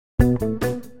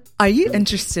Are you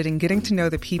interested in getting to know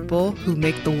the people who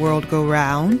make the world go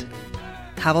round?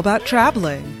 How about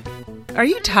traveling? Are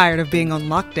you tired of being on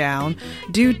lockdown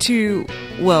due to,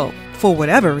 well, for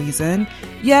whatever reason,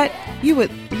 yet you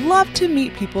would love to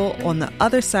meet people on the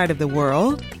other side of the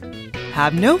world?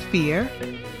 Have no fear,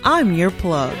 I'm your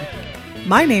plug.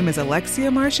 My name is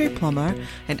Alexia Marche Plummer,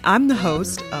 and I'm the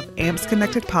host of AMPS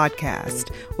Connected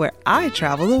Podcast, where I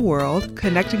travel the world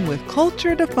connecting with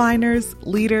culture definers,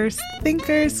 leaders,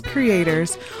 thinkers,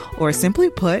 creators, or simply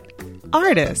put,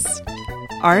 artists.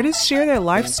 Artists share their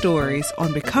life stories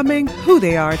on becoming who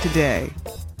they are today.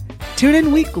 Tune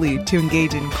in weekly to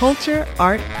engage in culture,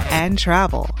 art, and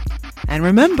travel. And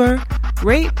remember,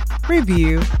 rate,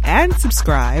 review, and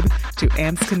subscribe to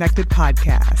AMPS Connected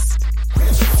Podcast.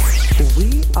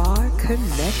 We are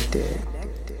connected.